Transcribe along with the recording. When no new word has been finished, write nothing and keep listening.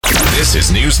This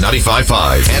is News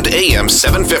 95.5 and AM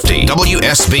 750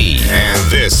 WSB.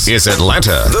 And this is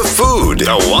Atlanta. The food,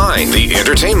 the wine, the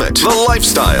entertainment, the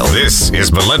lifestyle. This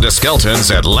is Melinda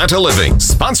Skelton's Atlanta Living,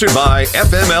 sponsored by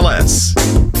FMLS.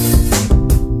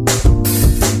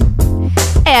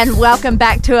 And welcome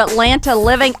back to Atlanta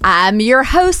Living. I'm your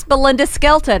host, Melinda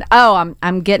Skelton. Oh,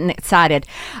 I'm getting excited.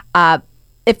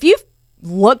 If you've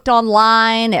looked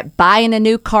online at buying a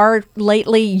new car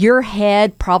lately, your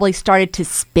head probably started to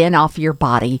spin off your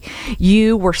body.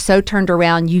 You were so turned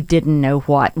around, you didn't know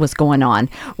what was going on.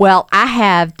 Well, I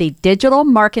have the digital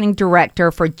marketing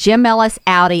director for Jim Ellis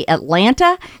Audi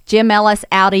Atlanta, Jim Ellis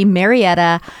Audi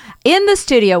Marietta, in the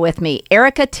studio with me,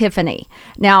 Erica Tiffany.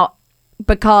 Now,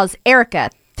 because Erica,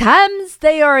 times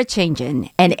they are a-changing,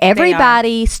 and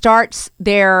everybody starts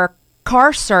their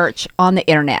car search on the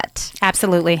internet.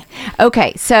 Absolutely.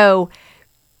 Okay, so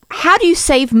how do you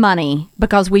save money?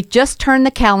 Because we just turned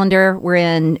the calendar, we're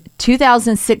in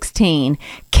 2016.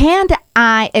 Can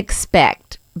I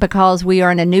expect, because we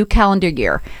are in a new calendar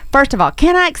year, first of all,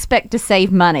 can I expect to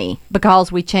save money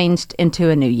because we changed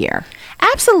into a new year?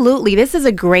 Absolutely. This is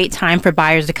a great time for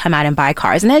buyers to come out and buy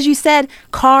cars. And as you said,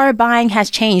 car buying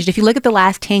has changed. If you look at the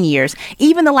last 10 years,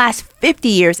 even the last 50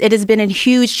 years, it has been a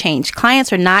huge change.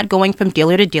 Clients are not going from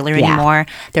dealer to dealer anymore.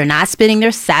 They're not spending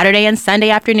their Saturday and Sunday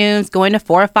afternoons going to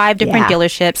 4 or 5 different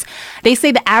dealerships. They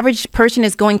say the average person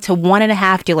is going to 1.5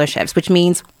 dealerships, which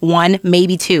means 1,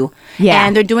 maybe 2.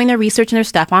 And they're doing their research and their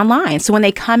stuff online. So when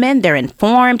they come in, they're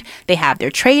informed. They have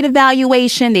their trade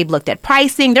evaluation. They've looked at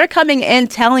pricing. They're coming in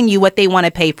telling you what they want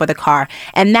to pay for the car.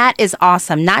 And that is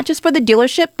awesome, not just for the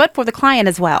dealership, but for the client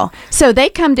as well. So they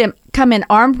come in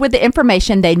armed with the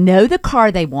information. They know the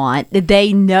car they want.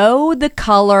 They know the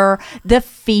color, the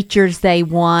features they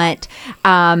want.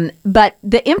 But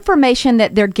the information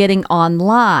that they're getting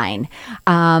online,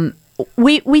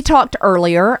 we talked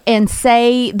earlier, and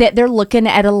say that they're looking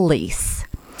at a lease.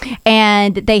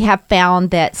 And they have found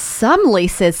that some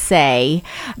leases say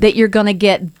that you're going to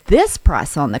get this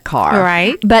price on the car.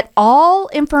 Right. But all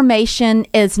information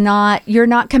is not, you're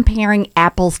not comparing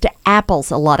apples to apples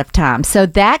a lot of times. So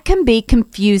that can be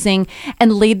confusing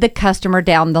and lead the customer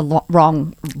down the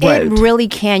wrong road. It really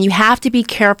can. You have to be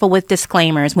careful with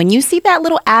disclaimers. When you see that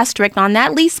little asterisk on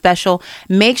that lease special,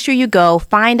 make sure you go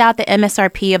find out the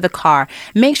MSRP of the car.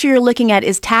 Make sure you're looking at,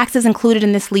 is taxes included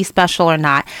in this lease special or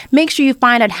not? Make sure you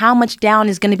find out how much down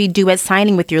is going to be due at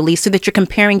signing with your lease so that you're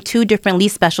comparing 2 different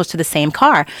lease specials to the same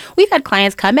car. We've had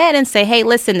clients come in and say, hey,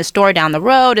 listen, the store down the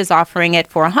road is offering it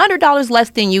for $100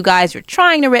 less than you guys. You're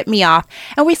trying to rip me off.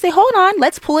 And we say, hold on,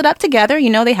 let's pull it up together. You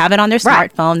know, they have it on their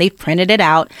smartphone. They've printed it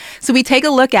out. So we take a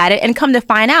look at it and come to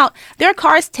find out their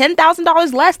car is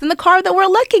 $10,000 less than the car that we're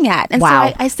looking at. And so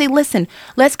I say, listen,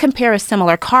 let's compare a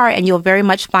similar car, and you'll very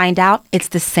much find out it's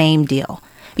the same deal.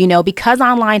 You know, because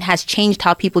online has changed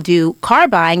how people do car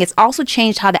buying, it's also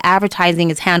changed how the advertising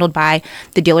is handled by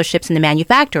the dealerships and the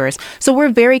manufacturers. So we're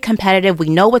very competitive. We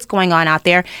know what's going on out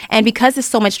there. And because there's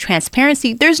so much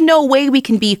transparency, there's no way we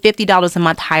can be $50 a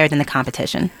month higher than the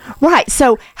competition. Right.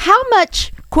 So how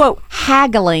much, quote,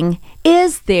 haggling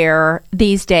is there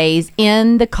these days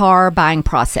in the car buying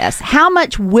process? How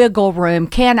much wiggle room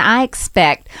can I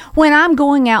expect when I'm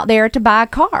going out there to buy a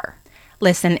car?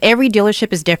 Listen, every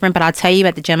dealership is different, but I'll tell you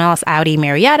at the Jim Ellis Audi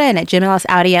Marietta and at Jim Ellis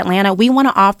Audi Atlanta, we want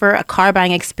to offer a car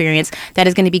buying experience that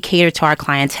is going to be catered to our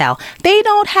clientele. They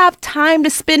don't have time to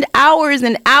spend hours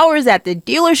and hours at the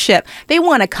dealership. They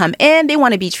want to come in. They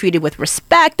want to be treated with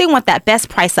respect. They want that best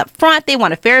price up front. They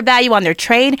want a fair value on their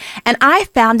trade. And I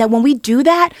found that when we do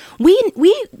that, we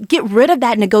get rid of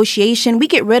that negotiation. We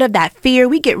get rid of that fear.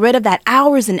 We get rid of that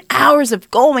hours and hours of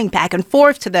going back and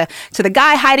forth to the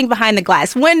guy hiding behind the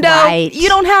glass window. Right. You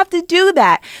don't have to do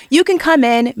that. You can come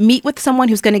in, meet with someone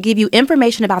who's going to give you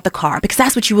information about the car, because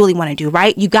that's what you really want to do,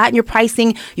 right? You got your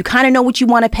pricing. You kind of know what you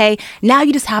want to pay. Now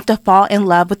you just have to fall in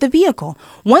love with the vehicle.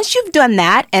 Once you've done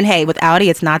that, and hey, with Audi,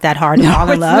 it's not that hard to fall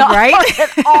in love, right?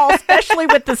 At all, especially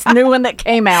with this new one that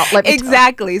came out.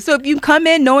 Exactly. So if you come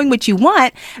in knowing what you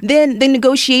want, then the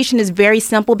negotiation is very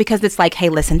simple, because it's like, hey,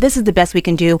 listen, this is the best we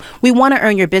can do. We want to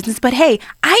earn your business, but hey,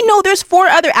 I know there's 4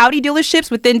 other Audi dealerships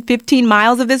within 15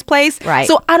 miles of this place. Right.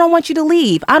 So I don't want you to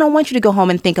leave. I don't want you to go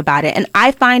home and think about it. And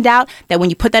I find out that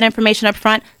when you put that information up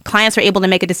front, clients are able to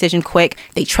make a decision quick.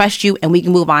 They trust you, and we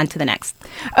can move on to the next.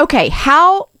 Okay.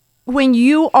 When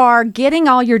you are getting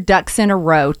all your ducks in a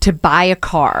row to buy a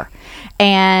car,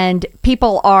 and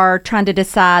people are trying to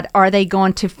decide, are they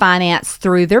going to finance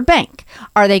through their bank?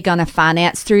 Are they going to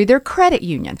finance through their credit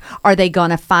union? Are they going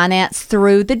to finance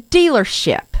through the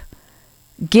dealership?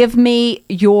 Give me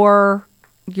your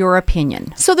your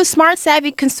opinion? So the smart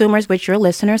savvy consumers, which your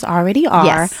listeners already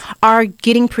Yes. are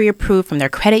getting pre-approved from their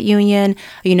credit union.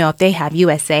 If they have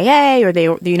USAA or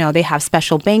they have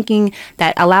special banking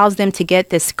that allows them to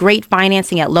get this great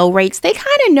financing at low rates, they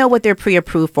kind of know what they're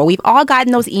pre-approved for. We've all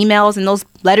gotten those emails and those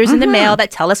letters in the mail that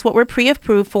tell us what we're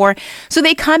pre-approved for. So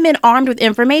they come in armed with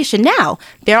information. Now,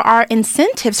 there are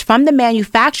incentives from the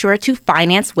manufacturer to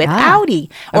finance with Audi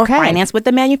or finance with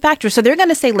the manufacturer. So they're going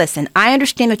to say, listen, I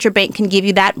understand that your bank can give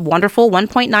you that wonderful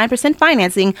 1.9%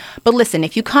 financing, but listen,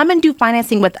 if you come and do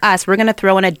financing with us, we're going to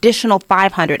throw an additional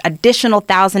 $500, additional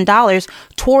 $1,000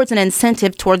 towards an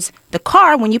incentive towards the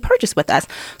car when you purchase with us.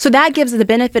 So that gives the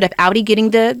benefit of Audi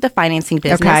getting the financing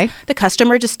business, the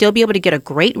customer to still be able to get a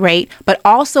great rate, but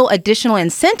also additional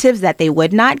incentives that they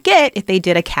would not get if they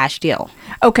did a cash deal.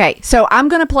 Okay, so I'm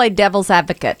going to play devil's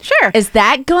advocate. Sure. Is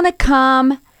that going to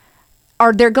come?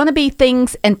 Are there going to be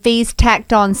things and fees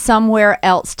tacked on somewhere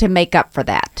else to make up for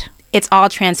that? It's all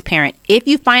transparent. If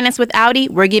you finance with Audi,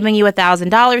 we're giving you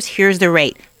 $1,000. Here's the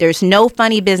rate. There's no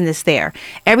funny business there.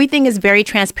 Everything is very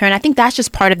transparent. I think that's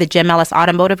just part of the Jim Ellis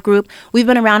Automotive Group. We've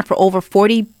been around for over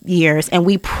 40 years, and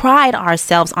we pride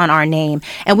ourselves on our name.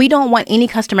 And we don't want any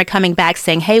customer coming back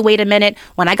saying, hey, wait a minute,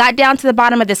 when I got down to the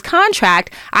bottom of this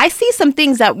contract, I see some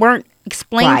things that weren't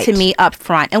explained to me up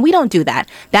front. And we don't do that.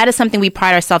 That is something we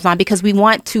pride ourselves on because we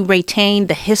want to retain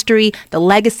the history, the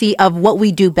legacy of what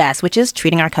we do best, which is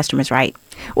treating our customers right.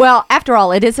 Well, after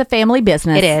all, it is a family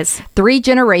business. It is. 3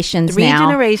 generations now. 3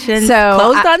 generations. So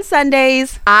closed on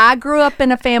Sundays. I grew up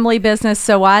in a family business,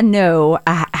 so I know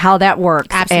how that works.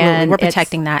 Absolutely. And we're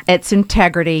protecting that. It's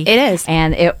integrity. It is.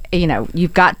 And,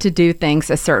 you've got to do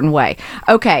things a certain way.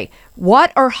 Okay.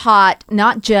 What are hot,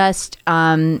 not just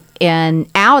in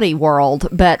Audi world,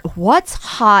 but what's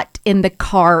hot in the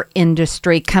car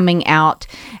industry coming out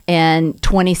in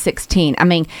 2016? I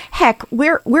mean, heck,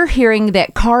 we're hearing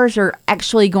that cars are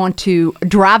actually going to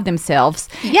drive themselves.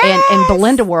 Yes! In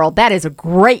Belinda world, that is a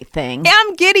great thing.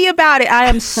 I'm giddy about it. I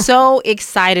am so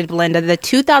excited, Belinda. The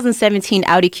 2017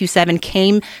 Audi Q7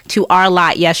 came to our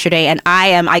lot yesterday, and I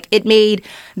am like, it made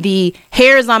the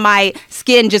hairs on my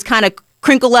skin just kind of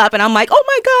crinkle up, and I'm like, oh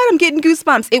my God, I'm getting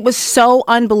goosebumps. It was so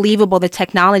unbelievable, the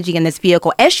technology in this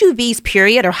vehicle. SUVs,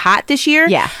 period, are hot this year.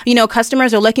 Yeah.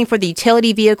 Customers are looking for the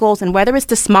utility vehicles, and whether it's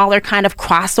the smaller kind of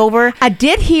crossover. I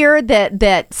did hear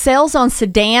that sales on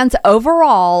sedans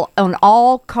overall on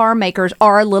all car makers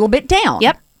are a little bit down.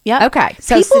 Yep. Yeah. Okay.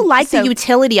 So people like the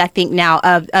utility, I think, now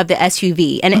of the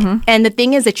SUV. And and the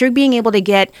thing is that you're being able to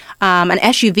get an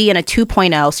SUV and a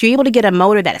 2.0. So you're able to get a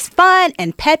motor that is fun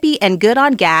and peppy and good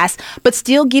on gas, but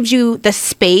still gives you the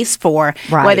space for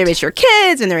whether it's your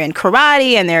kids and they're in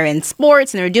karate and they're in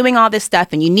sports and they're doing all this stuff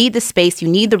and you need the space, you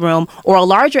need the room, or a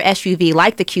larger SUV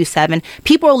like the Q7.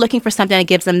 People are looking for something that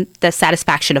gives them the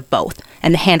satisfaction of both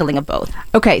and the handling of both.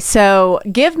 Okay. So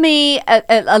give me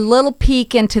a little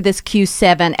peek into this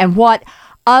Q7 and what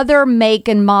other make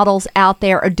and models out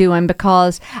there are doing,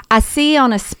 because I see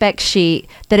on a spec sheet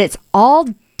that it's all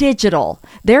digital.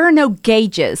 There are no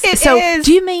gauges. It is.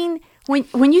 Do you mean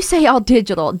when you say all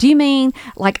digital, do you mean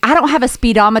like I don't have a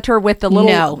speedometer with the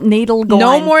little needle going?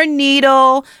 No more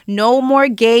needle, no more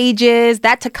gauges.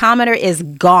 That tachometer is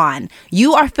gone.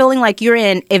 You are feeling like you're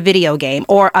in a video game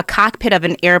or a cockpit of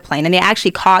an airplane, and they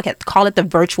actually call it the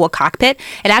virtual cockpit.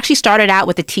 It actually started out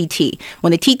with the TT.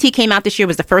 When the TT came out this year,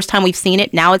 was the first time we've seen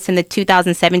it. Now it's in the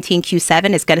 2017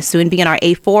 Q7. It's going to soon be in our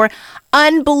A4.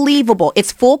 Unbelievable.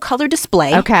 It's full color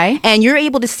display. Okay. And you're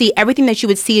able to see everything that you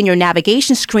would see in your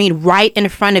navigation screen right in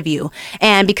front of you.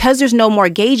 And because there's no more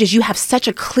gauges, you have such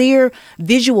a clear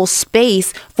visual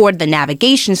space for the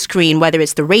navigation screen, whether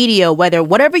it's the radio,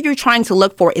 whatever you're trying to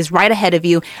look for is right ahead of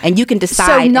you, and you can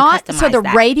decide and customize So the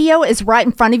that. radio is right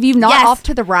in front of you, not off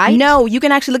to the right? No, you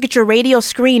can actually look at your radio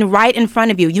screen right in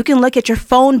front of you. You can look at your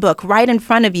phone book right in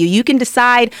front of you. You can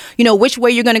decide, which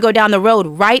way you're going to go down the road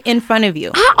right in front of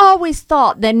you. I always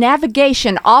thought that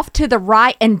navigation off to the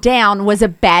right and down was a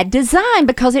bad design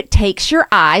because it takes your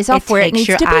eyes off where it needs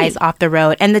to be. It takes your eyes off the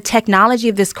road. And the technology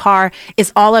of this car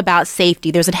is all about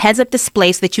safety. There's a heads-up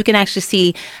display so that you can actually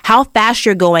see how fast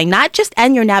you're going, not just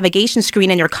on your navigation screen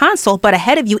and your console, but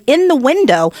ahead of you in the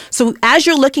window. So as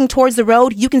you're looking towards the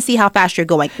road, you can see how fast you're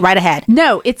going right ahead.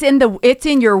 No, it's in the glass.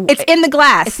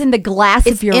 It's in the glass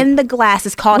of your in the glass.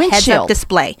 It's called windshield. heads-up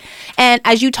display. And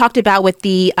as you talked about with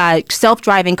the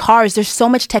self-driving cars, there's so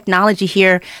much technology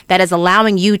here that is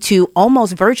allowing you to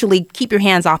almost virtually keep your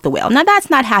hands off the wheel. Now, that's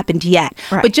not happening happened yet.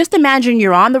 Right. But just imagine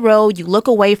you're on the road, you look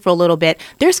away for a little bit.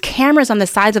 There's cameras on the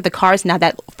sides of the cars now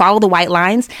that follow the white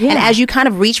lines. Yeah. And as you kind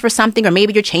of reach for something, or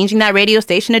maybe you're changing that radio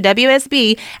station to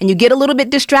WSB and you get a little bit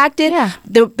distracted,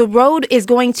 the road is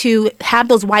going to have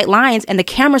those white lines and the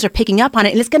cameras are picking up on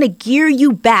it, and it's going to gear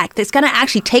you back. It's going to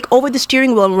actually take over the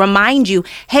steering wheel and remind you,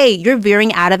 hey, you're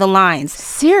veering out of the lines.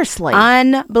 Seriously.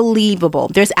 Unbelievable.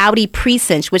 There's Audi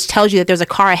Precinct, which tells you that there's a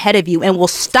car ahead of you and will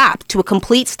stop to a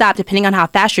complete stop depending on how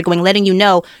fast you're going, letting you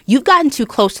know you've gotten too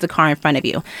close to the car in front of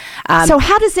you. So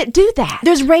how does it do that?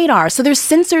 There's radar. So there's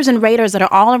sensors and radars that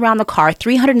are all around the car,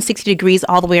 360 degrees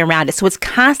all the way around it. So it's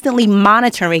constantly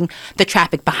monitoring the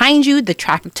traffic behind you, the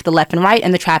traffic to the left and right,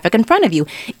 and the traffic in front of you.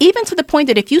 Even to the point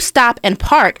that if you stop and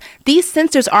park, these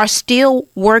sensors are still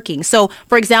working. So,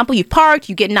 for example, you parked,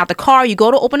 you're getting out the car, you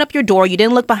go to open up your door, you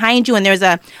didn't look behind you, and there's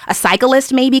a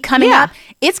cyclist maybe coming up.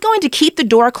 It's going to keep the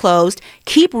door closed,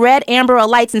 keep red, amber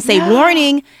lights, and say,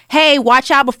 warning, hey,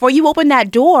 watch out before you open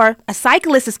that door. A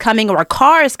cyclist is coming or a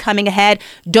car is coming ahead.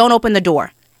 Don't open the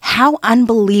door. How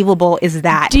unbelievable is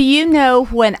that? Do you know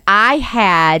when I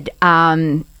had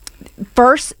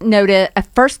first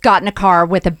got in a car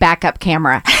with a backup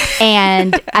camera,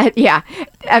 and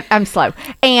I'm slow,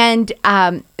 and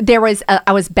I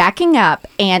was backing up,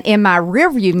 and in my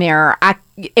rearview mirror,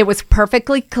 it was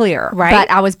perfectly clear, right?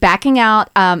 But I was backing out.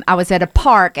 I was at a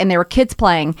park, and there were kids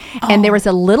playing, and there was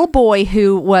a little boy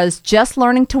who was just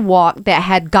learning to walk that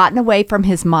had gotten away from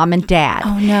his mom and dad.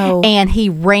 Oh no! And he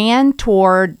ran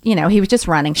toward, he was just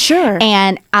running. Sure.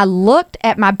 And I looked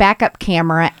at my backup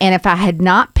camera, and if I had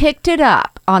not picked it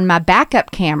up on my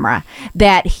backup camera,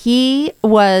 that he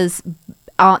was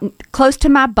close to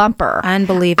my bumper.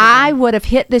 Unbelievable. I would have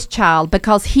hit this child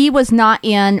because he was not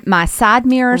in my side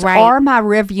mirrors or my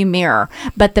rearview mirror,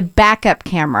 but the backup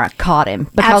camera caught him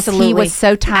because he was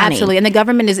so tiny. Absolutely. And the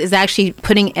government is actually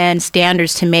putting in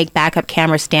standards to make backup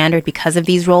cameras standard because of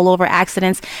these rollover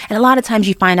accidents. And a lot of times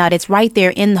you find out it's right there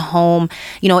in the home.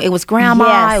 It was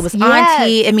grandma, it was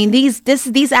auntie. I mean,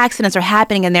 these accidents are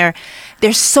happening, and they're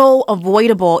so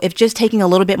avoidable if just taking a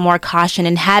little bit more caution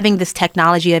and having this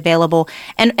technology available.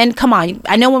 And come on,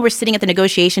 I know when we're sitting at the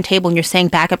negotiation table and you're saying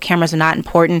backup cameras are not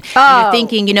important, and you're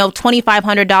thinking,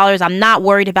 $2,500, I'm not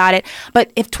worried about it.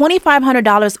 But if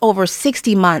 $2,500 over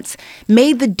 60 months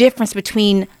made the difference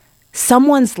between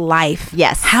someone's life,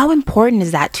 yes, how important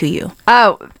is that to you?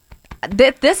 Oh,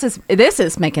 this is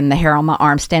making the hair on my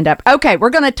arm stand up. Okay, we're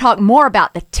going to talk more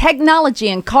about the technology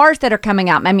and cars that are coming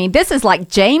out. I mean, this is like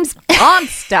James Bond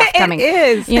stuff coming. It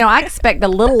is. I expect the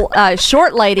little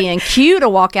short lady in Q to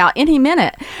walk out any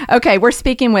minute. Okay, we're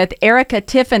speaking with Erica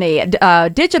Tiffany,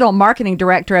 Digital Marketing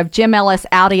Director of Jim Ellis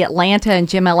Audi Atlanta and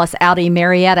Jim Ellis Audi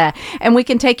Marietta. And we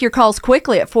can take your calls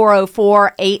quickly at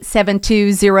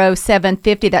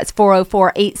 404-872-0750. That's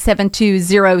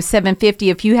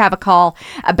 404-872-0750 if you have a call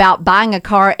about buying a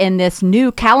car in this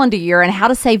new calendar year and how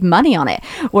to save money on it.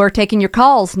 We're taking your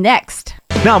calls next.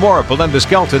 Now more of Belinda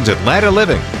Skelton's Atlanta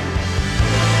Living.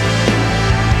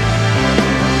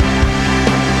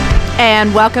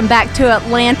 And welcome back to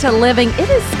Atlanta Living. It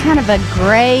is kind of a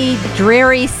gray,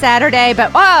 dreary Saturday,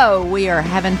 but we are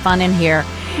having fun in here.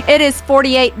 It is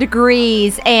 48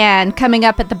 degrees, and coming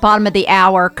up at the bottom of the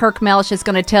hour, Kirk Mellish is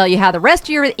going to tell you how the rest of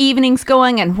your evening's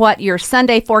going and what your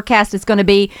Sunday forecast is going to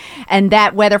be. And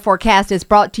that weather forecast is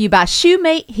brought to you by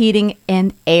Shoemate Heating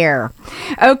and Air.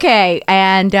 Okay,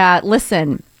 and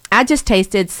listen, I just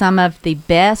tasted some of the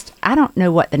best, I don't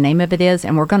know what the name of it is,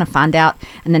 and we're going to find out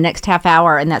in the next half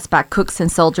hour, and that's by Cooks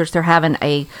and Soldiers. They're having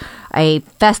a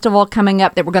festival coming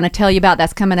up that we're going to tell you about.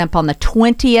 That's coming up on the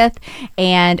 20th,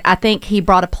 and I think he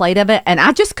brought a plate of it, and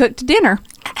I just cooked dinner.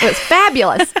 It was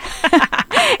fabulous.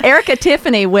 Erica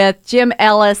Tiffany with Jim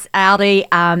Ellis Audi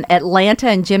Atlanta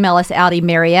and Jim Ellis Audi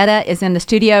Marietta is in the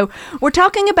studio. We're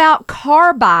talking about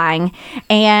car buying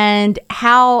and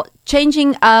how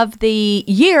changing of the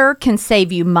year can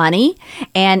save you money,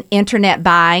 and internet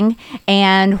buying,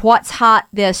 and what's hot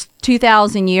this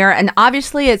 2000 year. And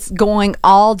obviously it's going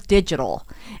all digital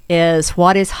is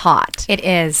what is hot. It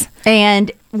is.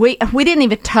 And we didn't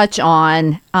even touch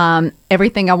on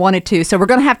everything I wanted to, so we're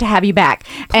going to have you back.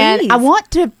 Please. And I want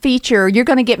to feature, you're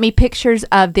going to get me pictures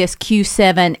of this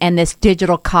Q7 and this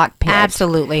digital cockpit.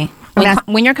 Absolutely.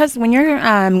 When your guests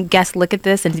look at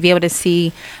this and to be able to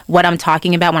see what I'm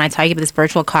talking about when I talk about this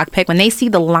virtual cockpit, when they see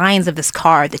the lines of this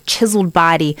car, the chiseled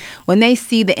body, when they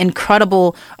see the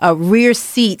incredible rear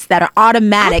seats that are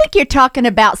automatic. I think you're talking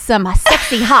about some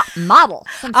sexy hot model.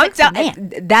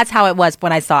 That's how it was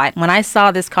when I saw it. When I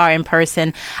saw this car in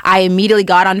person, I immediately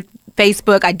got on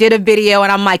Facebook. I did a video,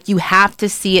 and I'm like, you have to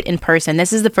see it in person.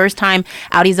 This is the first time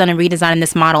Audi's done a redesign in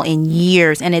this model in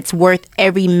years, and it's worth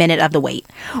every minute of the wait.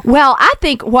 Well, I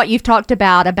think what you've talked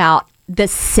about the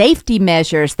safety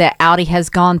measures that Audi has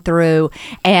gone through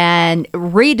and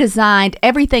redesigned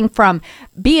everything from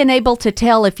being able to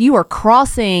tell if you are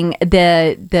crossing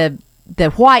the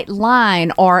white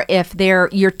line, or if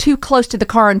you're too close to the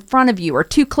car in front of you or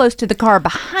too close to the car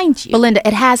behind you. Belinda,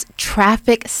 it has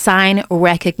traffic sign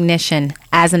recognition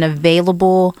as an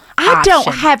available I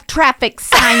don't have traffic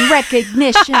sign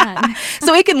recognition.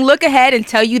 So it can look ahead and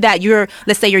tell you that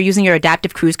let's say you're using your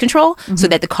adaptive cruise control, so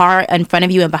that the car in front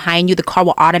of you and behind you, the car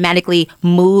will automatically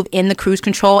move in the cruise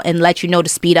control and let you know to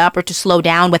speed up or to slow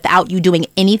down without you doing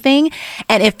anything.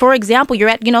 And if, for example, you're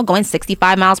at, going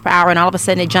 65 miles per hour and all of a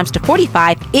sudden it jumps to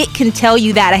 45, it can tell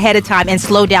you that ahead of time and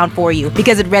slow down for you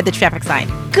because it read the traffic sign.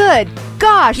 Good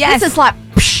gosh. Yes. This is like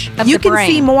of you the can brain.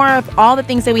 see more of all the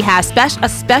things that we have. A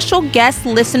special guest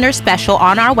listener special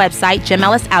on our website,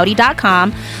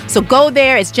 JimEllisAudi.com. So go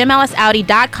there. It's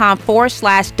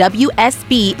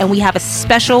JimEllisAudi.com/WSB, and we have a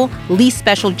special lease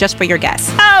special just for your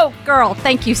guests. Oh, girl,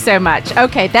 thank you so much.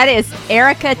 Okay, that is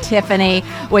Erica Tiffany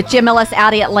with Jim Ellis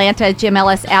Audi Atlanta, Jim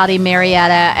Ellis Audi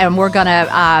Marietta, and we're going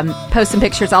to post some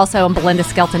pictures also on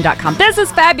BelindaSkelton.com. This is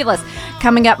fabulous.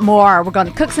 Coming up more, we're going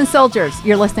to Cooks and Soldiers.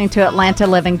 You're listening to Atlanta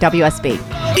Living WSB.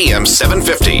 AM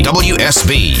 750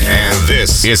 WSB. And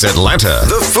this is Atlanta.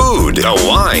 The food, the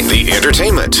wine, the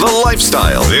entertainment, the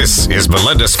lifestyle. This is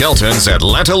Belinda Skelton's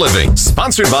Atlanta Living.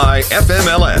 Sponsored by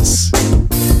FMLS.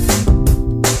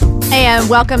 And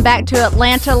welcome back to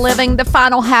Atlanta Living, the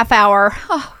final half hour.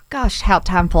 Oh, gosh, how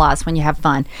time flies when you have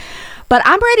fun. But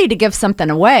I'm ready to give something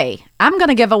away. I'm going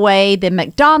to give away the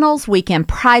McDonald's Weekend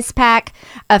Prize Pack,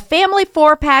 a family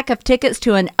 4-pack of tickets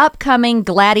to an upcoming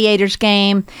Gladiators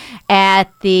game at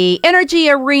the Energy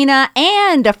Arena,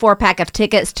 and a 4-pack of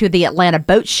tickets to the Atlanta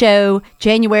Boat Show,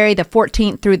 January the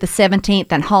 14th through the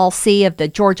 17th in Hall C of the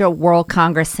Georgia World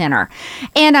Congress Center.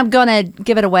 And I'm going to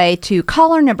give it away to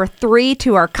caller number 3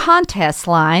 to our contest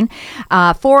line,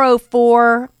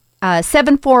 404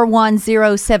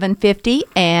 7410750,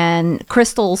 and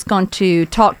Crystal's going to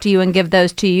talk to you and give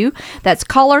those to you. That's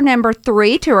caller number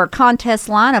 3 to our contest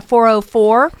line of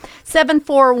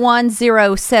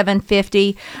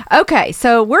 404-7410750. Okay,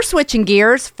 so we're switching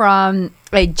gears from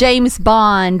a James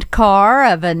Bond car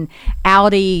of an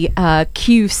Audi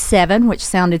Q7, which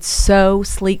sounded so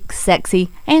sleek, sexy,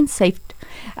 and safe,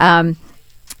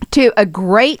 to a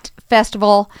great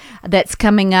festival that's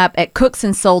coming up at Cooks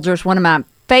and Soldiers, one of my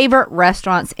favorite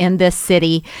restaurants in this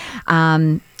city.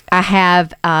 I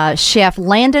have Chef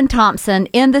Landon Thompson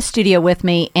in the studio with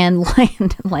me, and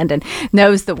Landon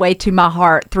knows the way to my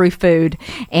heart through food.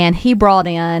 And he brought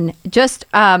in just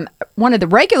one of the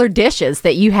regular dishes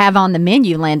that you have on the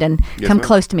menu, Landon. Yes, Come ma'am.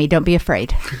 close to me. Don't be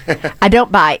afraid. I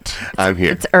don't bite. I'm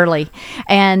here. It's early.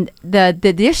 And the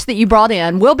dish that you brought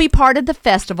in will be part of the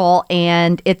festival,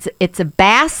 and it's a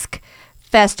Basque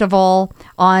festival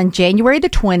on January the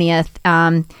 20th.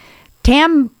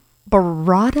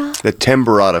 Tamborada? The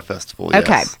Tamborada Festival, yes.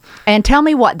 Okay. And tell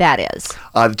me what that is.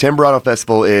 The Tamborada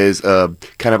Festival is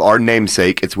kind of our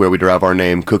namesake. It's where we derive our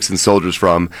name, Cooks and Soldiers,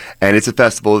 from. And it's a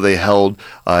festival they held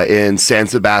in San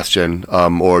Sebastian,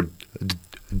 or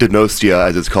Donostia,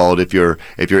 as it's called, if you're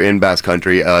in Basque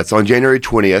Country. It's on January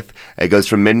 20th. It goes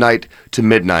from midnight to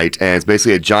midnight, and it's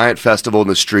basically a giant festival in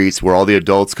the streets where all the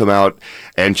adults come out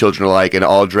and children alike, and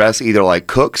all dress either like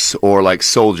cooks or like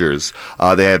soldiers.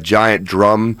 They have giant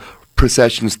drum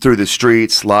processions through the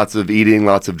streets, lots of eating,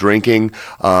 lots of drinking,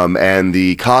 and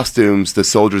the costumes, the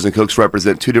soldiers and cooks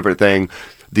represent two different things.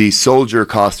 The soldier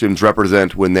costumes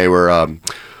represent when they were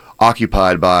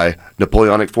occupied by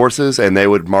Napoleonic forces, and they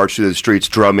would march through the streets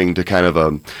drumming to kind of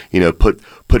put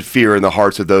fear in the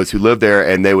hearts of those who lived there.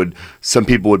 And some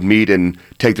people would meet and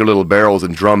take their little barrels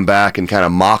and drum back and kind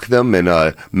of mock them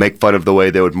and make fun of the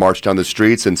way they would march down the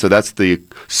streets. And so that's the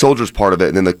soldiers part of it.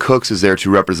 And then the cooks is there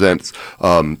to represent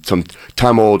some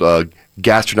time old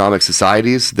gastronomic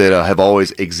societies that have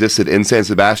always existed in San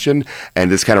Sebastian, and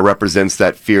this kind of represents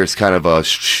that fierce kind of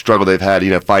struggle they've had,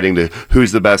 fighting to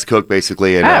who's the best cook,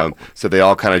 basically, and so they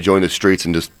all kind of join the streets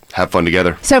and just have fun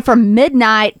together. So from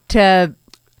midnight to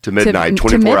midnight,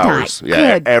 24 midnight. hours.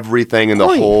 Yeah, Good. Everything in the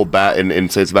Oy. whole in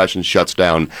San Sebastian shuts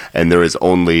down, and there is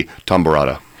only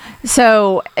Tamborada.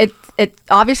 So it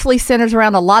obviously centers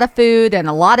around a lot of food and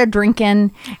a lot of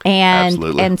drinking,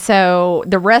 Absolutely. and so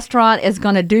the restaurant is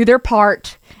going to do their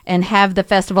part and have the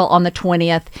festival on the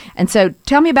 20th. And so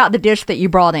tell me about the dish that you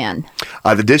brought in.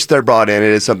 The dish that I brought in, it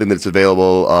is something that's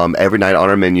available every night on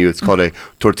our menu. It's called a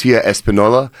tortilla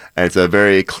espanola, and it's a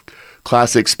very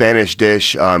classic Spanish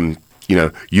dish.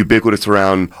 Ubiquitous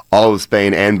around all of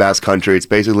Spain and Basque Country. It's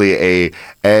basically a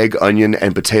egg, onion,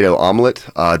 and potato omelet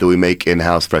that we make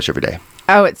in-house fresh every day.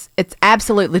 Oh, it's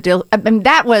absolutely I mean,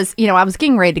 that was, I was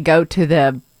getting ready to go to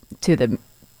the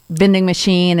vending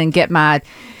machine and get my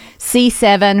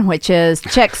C7, which is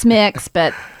Chex Mix,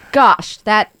 but gosh,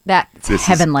 that's this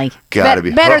heavenly. Gotta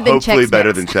be better than hopefully Chex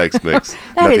better Mix. than Chex Mix.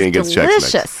 That Nothing is against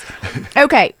delicious. Chex Mix.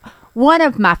 Okay, one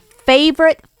of my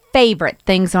favorite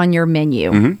things on your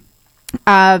menu. Mm-hmm.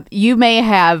 You may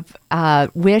have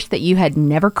wished that you had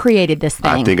never created this thing.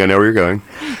 I think I know where you're going.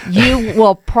 You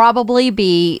will probably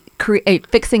be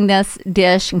fixing this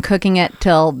dish and cooking it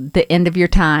till the end of your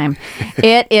time.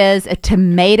 It is a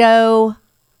tomato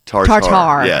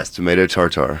tartare. Yes, tomato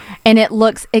tartare. And it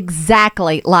looks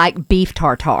exactly like beef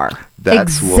tartare.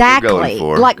 That's exactly. what we're going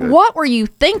for. Like, Good. what were you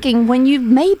thinking when you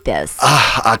made this?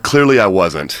 Clearly, I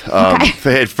wasn't.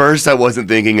 At first, I wasn't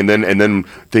thinking, and then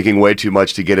thinking way too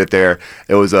much to get it there.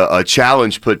 It was a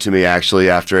challenge put to me actually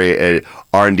after a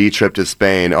R&D trip to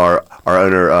Spain. Our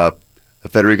owner.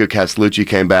 Federico Castellucci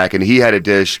came back, and he had a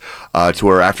dish to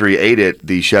where after he ate it,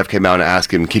 the chef came out and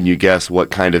asked him, "Can you guess what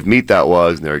kind of meat that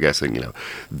was?" And they were guessing,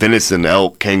 venison,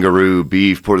 elk, kangaroo,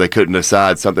 beef. They couldn't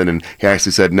decide something, and he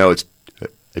actually said, "No, it's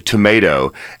a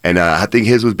tomato." And I think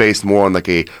his was based more on like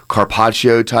a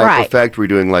carpaccio type effect. We're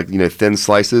doing thin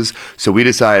slices. So we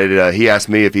decided, he asked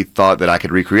me if he thought that I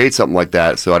could recreate something like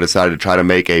that. So I decided to try to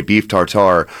make a beef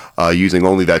tartare using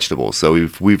only vegetables. So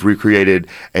we've recreated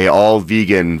a all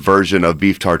vegan version of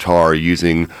beef tartare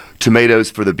using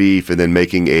tomatoes for the beef and then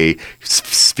making a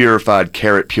spherified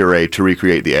carrot puree to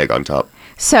recreate the egg on top.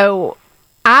 So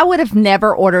I would have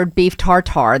never ordered beef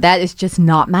tartare. That is just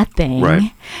not my thing.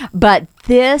 Right. But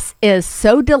this is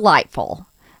so delightful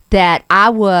that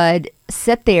I would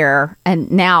sit there,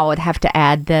 and now I would have to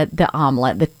add the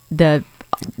omelet, the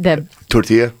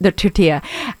Tortilla? The tortilla,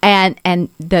 and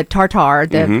the tartare,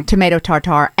 the tomato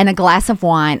tartare, and a glass of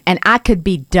wine, and I could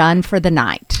be done for the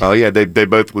night. Oh, yeah. They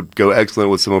both would go excellent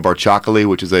with some of our chocolate,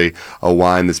 which is a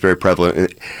wine that's very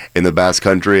prevalent in the Basque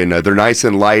Country. And they're nice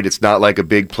and light. It's not like a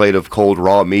big plate of cold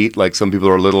raw meat like some people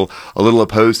are a little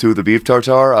opposed to with the beef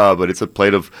tartare, but it's a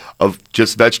plate of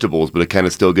just vegetables, but it kind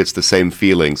of still gets the same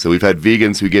feeling. So we've had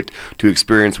vegans who get to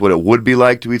experience what it would be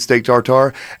like to eat steak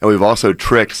tartare, and we've also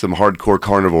tricked some hardcore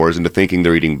carnivores into thinking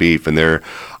they're eating beef, and they're,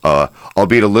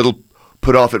 albeit a little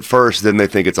put off at first, then they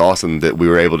think it's awesome that we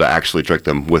were able to actually trick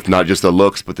them with not just the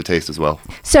looks, but the taste as well.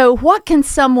 So what can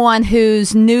someone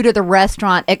who's new to the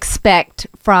restaurant expect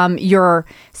from your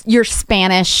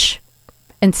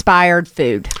Spanish-inspired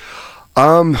food?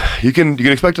 You can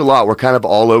expect a lot. We're kind of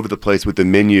all over the place with the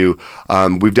menu.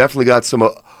 We've definitely got some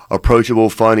approachable,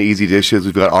 fun, easy dishes.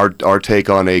 We've got our take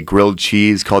on a grilled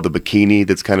cheese called the bikini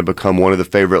that's kind of become one of the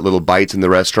favorite little bites in the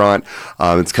restaurant.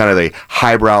 It's kind of a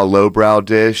highbrow, lowbrow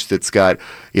dish that's got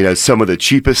some of the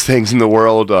cheapest things in the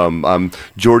world. I'm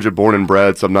Georgia born and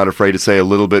bred, so I'm not afraid to say a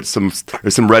little bit.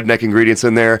 There's some redneck ingredients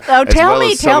in there. Oh, tell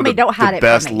me, don't hide it from me. The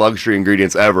best luxury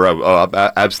ingredients ever.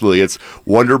 Absolutely, it's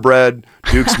Wonder Bread,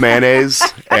 Duke's mayonnaise,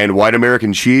 and white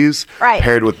American cheese,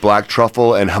 paired with black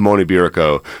truffle and jamon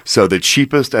iberico. So the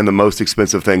cheapest and the most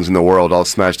expensive things in the world all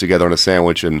smashed together on a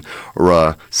sandwich and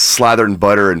slathered in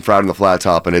butter and fried on the flat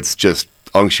top, and it's just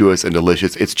unctuous and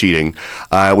delicious. It's cheating.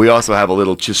 We also have a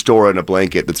little chistorra in a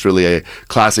blanket that's really a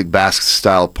classic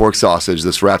Basque-style pork sausage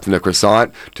that's wrapped in a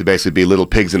croissant to basically be little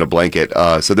pigs in a blanket.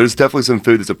 So there's definitely some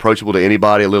food that's approachable to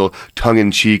anybody, a little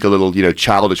tongue-in-cheek, a little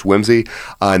childish whimsy.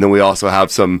 And then we also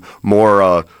have some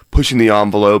more pushing the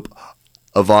envelope,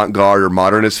 avant-garde or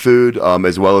modernist food,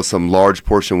 as well as some large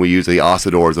portion. We use the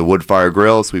asador as a wood fire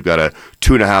grill. So we've got a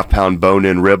 2.5 pound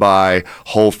bone-in ribeye,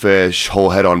 whole fish,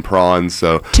 whole head on prawns.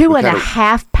 So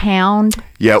 2.5 pound?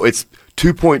 Yeah, it's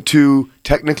 2.2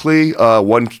 technically,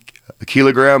 1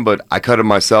 kilogram, but I cut them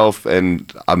myself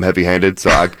and I'm heavy-handed,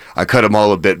 so I cut them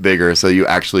all a bit bigger. So you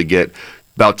actually get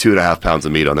about 2.5 pounds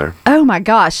of meat on there. Oh my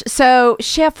gosh. So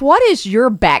Chef, what is your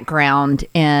background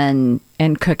in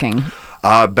cooking?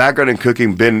 Background in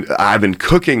cooking, I've been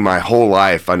cooking my whole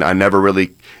life. I never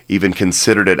really even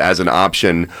considered it as an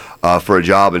option for a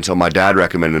job until my dad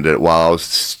recommended it while I was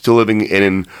still living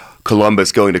in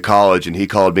Columbus going to college, and he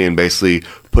called me and basically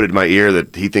put it in my ear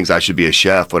that he thinks I should be a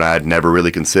chef when I had never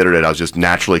really considered it. I was just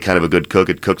naturally kind of a good cook.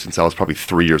 I'd cooked since I was probably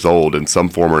 3 years old in some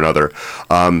form or another.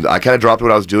 I kind of dropped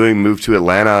what I was doing, moved to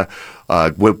Atlanta,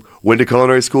 went to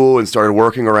culinary school and started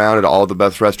working around at all the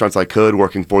best restaurants I could,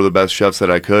 working for the best chefs that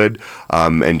I could,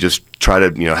 and just try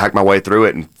to hack my way through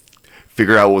it and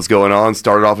figure out what was going on.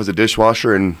 Started off as a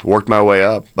dishwasher and worked my way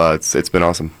up. It's been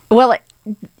awesome. Well,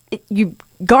 you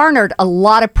garnered a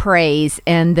lot of praise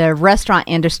in the restaurant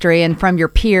industry and from your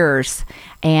peers,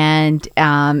 and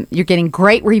you're getting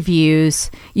great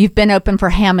reviews. You've been open for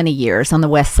how many years on the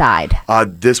West Side?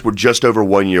 We're just over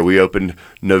 1 year. We opened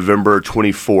November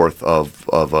 24th of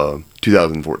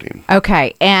 2014.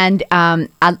 Okay, and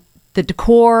the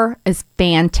decor is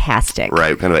fantastic.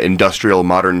 Right, kind of industrial,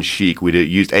 modern chic. We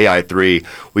used AI3.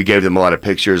 We gave them a lot of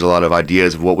pictures, a lot of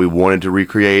ideas of what we wanted to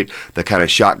recreate. The kind of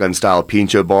shotgun-style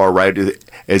pincho bar right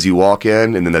as you walk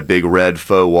in, and then the big red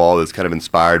faux wall that's kind of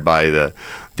inspired by the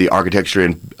architecture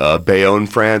in Bayonne,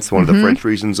 France, one of the French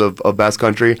regions of Basque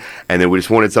Country. And then we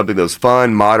just wanted something that was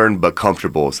fun, modern, but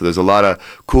comfortable. So there's a lot of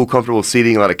cool, comfortable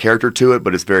seating, a lot of character to it,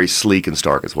 but it's very sleek and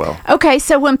stark as well. Okay,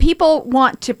 so when people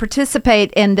want to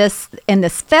participate in this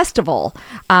festival,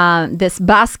 this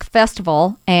Basque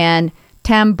festival and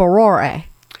Tamborore.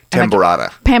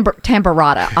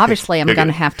 Tamborada. Obviously, I'm going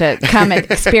to have to come and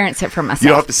experience it for myself. You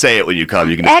don't have to say it when you come.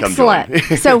 You can just Excellent. come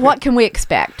join. So what can we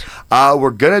expect?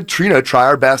 We're going to try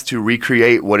our best to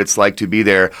recreate what it's like to be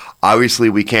there. Obviously,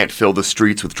 we can't fill the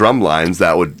streets with drum lines.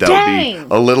 That would be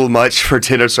a little much for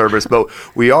dinner service. But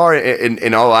we are,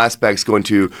 in all aspects, going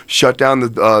to shut down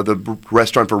the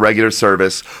restaurant for regular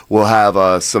service. We'll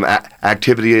have some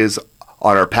activities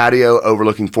on our patio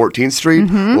overlooking 14th Street.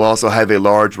 We'll also have a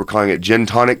large, we're calling it Gin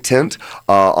Tonic tent,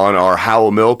 on our Howell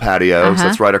Mill patio. So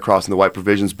that's right across in the White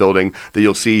Provisions building that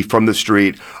you'll see from the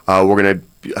street. We're going to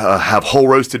have whole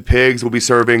roasted pigs we'll be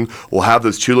serving. We'll have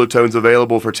those chulo tones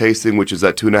available for tasting, which is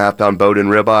that 2.5 pound bone-in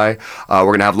ribeye. We're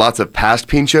going to have lots of past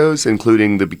pinchos,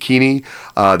 including the bikini,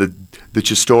 the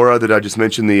chistora that I just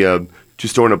mentioned, the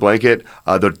chistora in a blanket,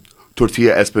 the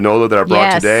tortilla espanola that I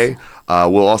brought today.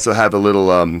 We'll also have a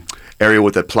little area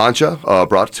with a plancha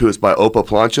brought to us by Opa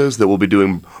Planchas that we'll be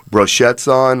doing brochettes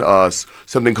on.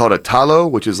 Something called a talo,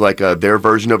 which is like their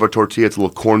version of a tortilla. It's a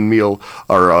little cornmeal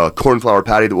or corn flour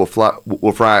patty that we'll fry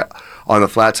on the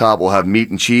flat top. We'll have meat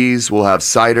and cheese. We'll have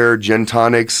cider, gin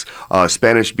tonics,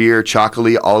 Spanish beer,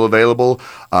 chocolate, all available.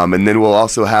 And then we'll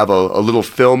also have a little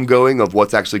film going of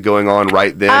what's actually going on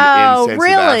right then in San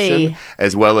Sebastian,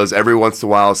 as well as every once in a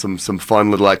while some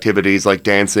fun little activities like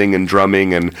dancing and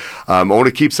drumming. And I want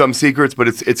to keep some secrets, but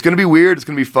it's going to be weird. It's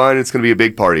going to be fun. It's going to be a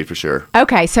big party for sure.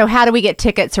 Okay, so how do we get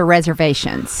tickets or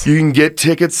reservations? You can get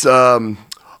tickets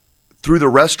through the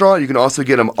restaurant. You can also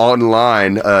get them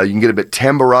online. You can get them at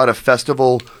Tamborada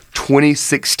Festival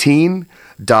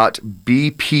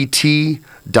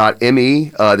 2016.bpt.me.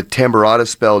 The Tamborada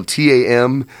spelled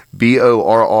Tamborada,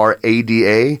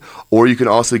 or you can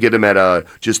also get them at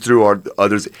just through our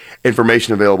there's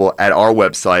information available at our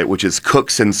website, which is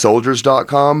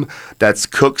cooksandsoldiers.com. That's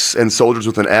Cooks and Soldiers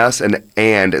with an S, and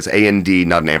is A-N-D,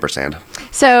 not an ampersand.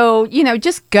 So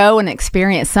just go and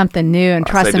experience something new and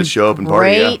try some show up and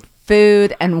great party,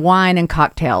 food and wine and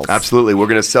cocktails. Absolutely. We're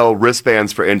going to sell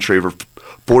wristbands for entry for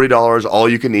 $40, all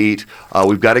you can eat.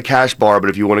 We've got a cash bar, but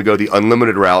if you want to go the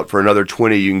unlimited route, for another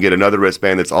 $20, you can get another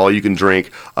wristband that's all you can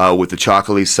drink with the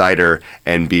chocolate, cider,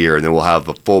 and beer, and then we'll have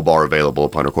a full bar available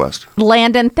upon request.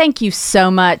 Landon, thank you so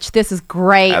much. This is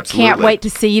great. Absolutely. Can't wait to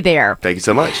see you there. Thank you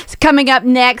so much. Coming up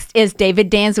next is David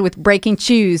Danza with Breaking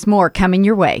Choose. More coming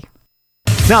your way.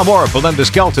 Now more of Belinda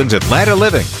Skelton's Atlanta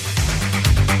Living.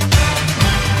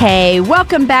 Hey,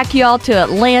 welcome back, y'all, to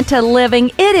Atlanta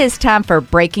Living. It is time for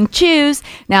Breaking Choose.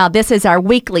 Now, this is our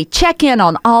weekly check-in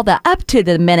on all the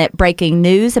up-to-the-minute breaking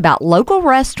news about local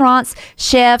restaurants,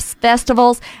 chefs,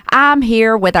 festivals. I'm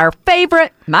here with my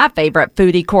favorite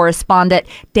foodie correspondent,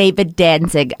 David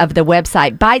Danzig of the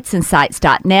website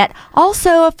BitesandSights.net,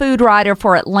 also a food writer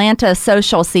for Atlanta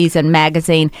Social Season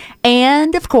magazine,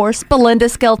 and, of course,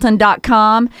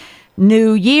 BelindaSkelton.com.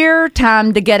 New year,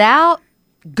 time to get out.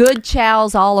 Good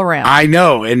chows all around. I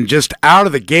know, and just out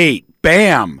of the gate,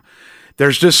 bam.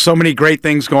 There's just so many great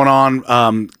things going on.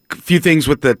 A few things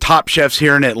with the top chefs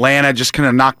here in Atlanta just kind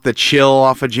of knocked the chill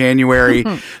off of January.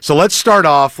 So let's start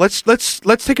off. Let's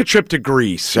take a trip to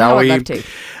Greece, shall we? I'd love to.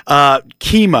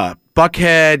 Kima,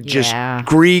 Buckhead, just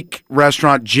Greek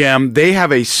restaurant gem. They have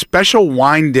a special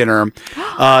wine dinner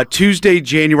Tuesday,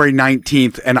 January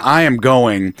 19th, and I am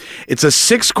going. It's a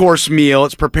 6-course meal.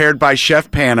 It's prepared by Chef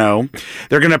Pano.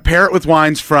 They're going to pair it with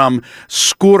wines from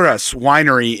Skouras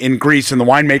Winery in Greece, and the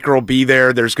winemaker will be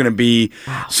there. There's going to be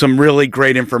some really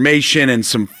great information and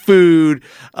some food.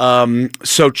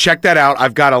 So check that out.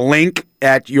 I've got a link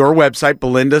at your website,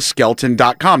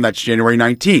 BelindaSkelton.com. That's January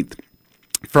 19th.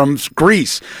 From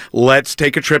Greece, let's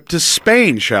take a trip to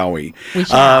Spain, shall we? We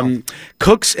shall.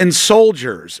 Cooks and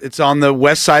Soldiers. It's on the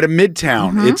west side of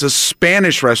Midtown. It's a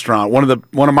Spanish restaurant, one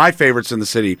of my favorites in the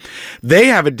city. They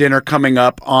have a dinner coming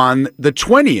up on the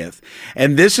 20th,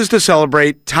 and this is to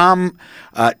celebrate Tom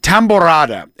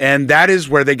Tamborada, and that is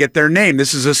where they get their name.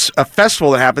 This is a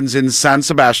festival that happens in San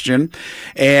Sebastian,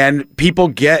 and people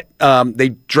they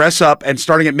dress up, and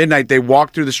starting at midnight, they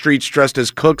walk through the streets dressed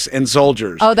as cooks and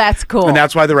soldiers. Oh, that's cool. And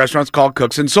that's why the restaurant's called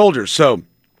Cooks and Soldiers. So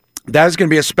that is going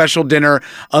to be a special dinner,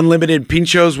 unlimited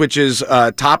pinchos, which is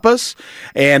tapas,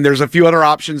 and there's a few other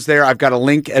options there. I've got a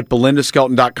link at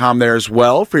belindaskelton.com there as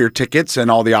well for your tickets and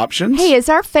all the options. Hey, is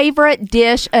our favorite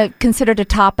dish considered a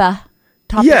tapa?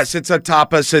 Tapas? Yes, it's a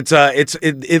tapas.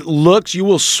 It looks, you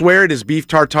will swear it is beef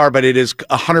tartare, but it is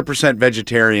 100%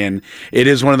 vegetarian. It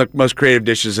is one of the most creative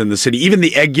dishes in the city. Even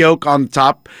the egg yolk on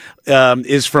top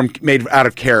is made out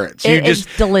of carrots. It's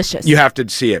delicious. You have to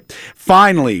see it.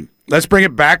 Finally, let's bring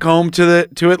it back home to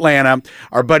Atlanta.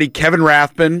 Our buddy Kevin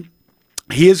Rathbun.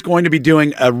 He is going to be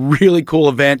doing a really cool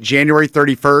event January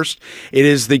 31st. It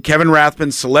is the Kevin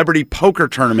Rathbun Celebrity Poker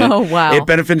Tournament. Oh, wow. It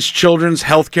benefits Children's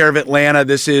Healthcare of Atlanta.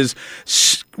 This is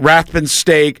Rathbun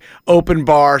steak, open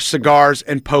bar, cigars,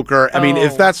 and poker. I mean,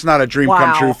 if that's not a dream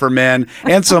come true for men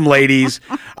and some ladies,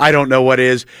 I don't know what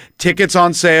is. Tickets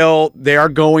on sale. They are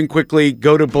going quickly.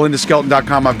 Go to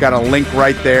belindaskelton.com. I've got a link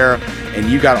right there, and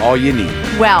you got all you need.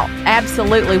 Well,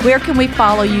 absolutely. Where can we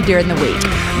follow you during the week?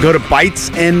 Go to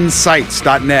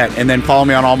bitesandsights.net and then follow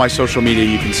me on all my social media.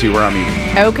 You can see where I'm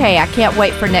eating. Okay, I can't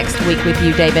wait for next week with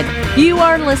you, David. You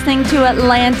are listening to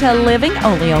Atlanta Living,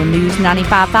 only on News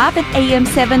 95.5 and AM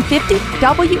 750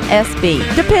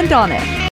 WSB. Depend on it.